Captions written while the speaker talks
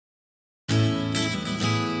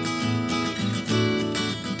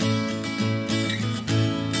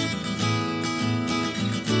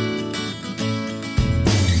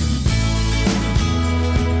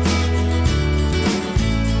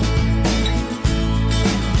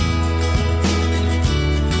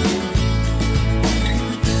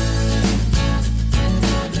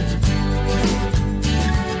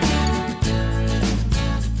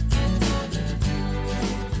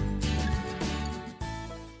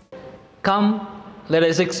Come, let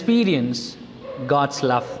us experience God's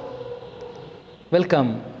love.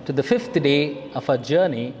 Welcome to the 5th day of our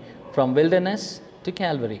journey from wilderness to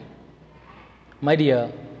Calvary. My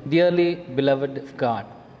dearly beloved of God,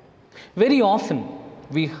 very often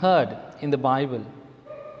we heard in the Bible,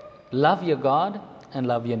 love your God and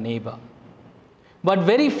love your neighbor. But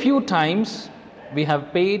very few times we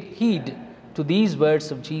have paid heed to these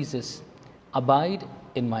words of Jesus, abide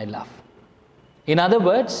in my love. In other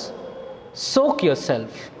words, soak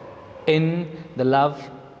yourself in the love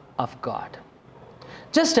of God.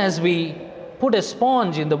 Just as we put a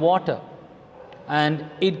sponge in the water and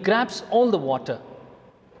it grabs all the water,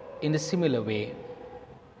 in a similar way,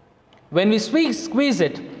 when we squeeze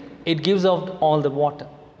it, it gives out all the water.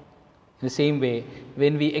 In the same way,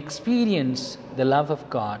 when we experience the love of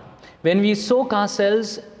God, when we soak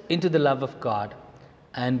ourselves into the love of God,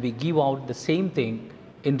 and we give out the same thing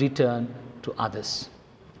in return to others.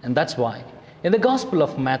 And that's why in the Gospel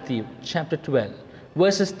of Matthew chapter 12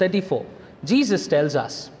 verses 34, Jesus tells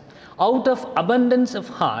us, out of abundance of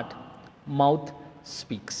heart, mouth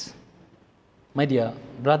speaks. My dear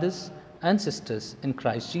brothers and sisters in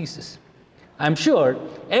Christ Jesus, I'm sure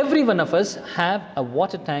every one of us have a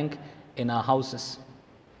water tank in our houses.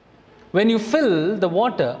 When you fill the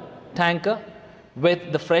water tanker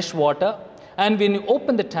with the fresh water, and when you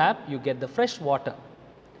open the tap, you get the fresh water.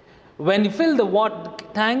 When you fill the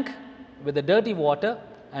tank with the dirty water,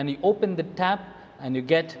 and you open the tap, and you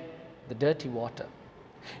get the dirty water.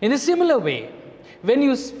 In a similar way, when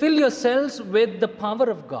you fill yourselves with the power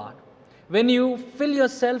of God, when you fill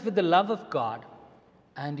yourself with the love of God,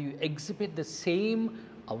 and you exhibit the same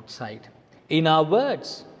outside, in our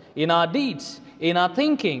words, in our deeds, in our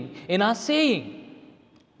thinking, in our saying,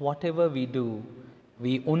 whatever we do,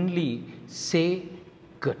 we only say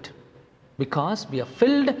good, because we are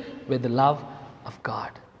filled with the love of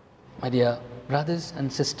God. My dear brothers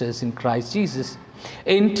and sisters in Christ Jesus,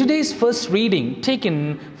 in today's first reading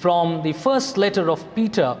taken from the first letter of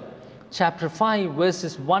Peter, chapter 5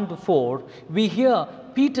 verses 1 to 4, we hear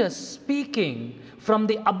Peter speaking from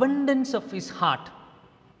the abundance of his heart,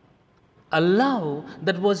 a love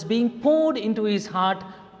that was being poured into his heart,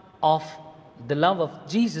 of the love of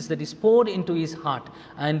Jesus that is poured into his heart,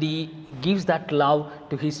 and he gives that love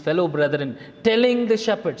to his fellow brethren, telling the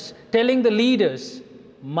shepherds, telling the leaders,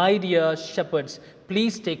 my dear shepherds,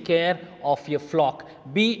 please take care of your flock,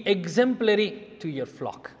 be exemplary to your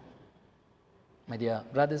flock. My dear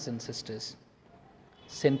brothers and sisters,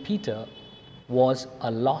 St. Peter was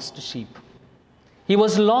a lost sheep. He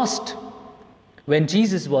was lost when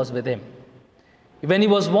Jesus was with him, when he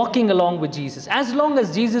was walking along with Jesus. As long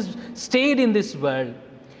as Jesus stayed in this world,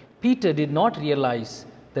 Peter did not realize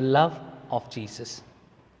the love of Jesus.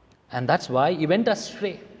 And that's why he went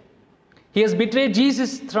astray. He has betrayed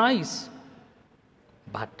Jesus thrice.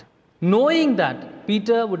 But knowing that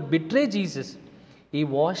Peter would betray Jesus, he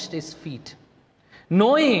washed his feet.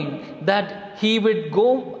 Knowing that he would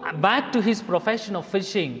go back to his profession of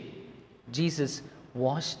fishing, Jesus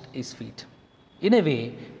washed his feet. In a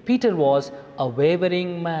way, Peter was a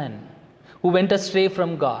wavering man who went astray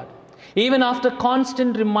from God. Even after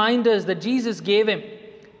constant reminders that Jesus gave him,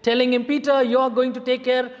 telling him, Peter, you are going to take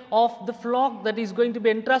care of the flock that is going to be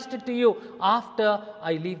entrusted to you after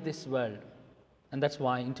I leave this world. And that's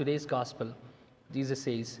why in today's gospel, Jesus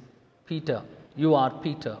says, Peter, you are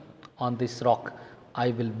Peter, on this rock I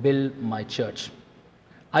will build my church.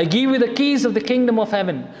 I give you the keys of the kingdom of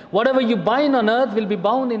heaven. Whatever you bind on earth will be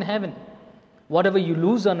bound in heaven. Whatever you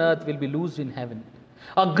loose on earth will be loosed in heaven.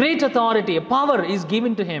 A great authority, a power is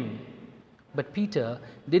given to him. But Peter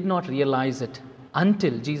did not realize it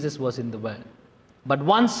until Jesus was in the world. But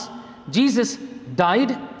once Jesus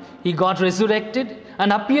died, he got resurrected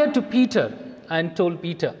and appeared to Peter and told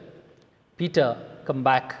Peter, Peter, come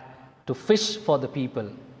back to fish for the people.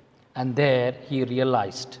 And there he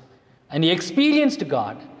realized and he experienced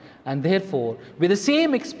God. And therefore, with the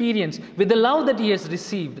same experience, with the love that he has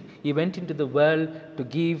received, he went into the world to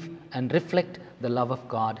give and reflect the love of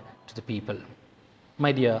God to the people.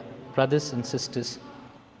 My dear brothers and sisters,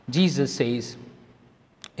 Jesus says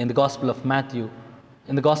in the Gospel of Matthew,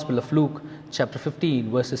 in the Gospel of Luke, chapter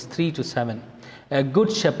 15, verses 3 to 7, a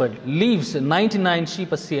good shepherd leaves 99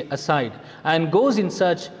 sheep aside and goes in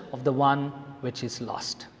search of the one which is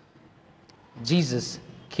lost. Jesus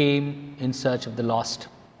came in search of the lost.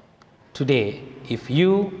 Today, if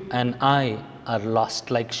you and I are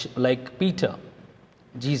lost like Peter,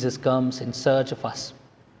 Jesus comes in search of us.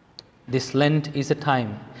 This Lent is a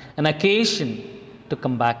time, an occasion to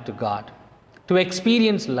come back to God, to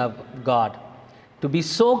experience love of God, to be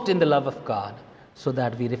soaked in the love of God, so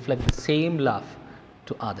that we reflect the same love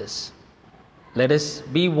to others. Let us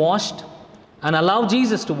be washed and allow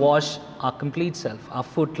Jesus to wash our complete self, our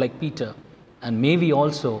foot like Peter. And may we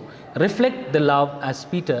also reflect the love as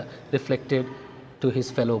Peter reflected to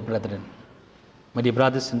his fellow brethren. My dear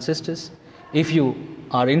brothers and sisters, if you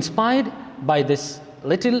are inspired by this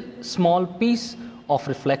little small piece of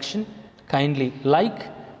reflection, kindly like,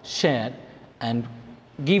 share, and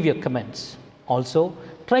give your comments. Also,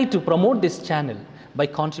 try to promote this channel by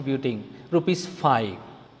contributing ₹5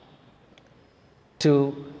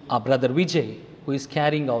 to our brother Vijay, who is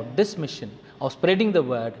carrying out this mission of spreading the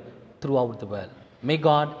word throughout the world. May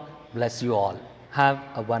God bless you all. Have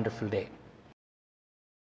a wonderful day.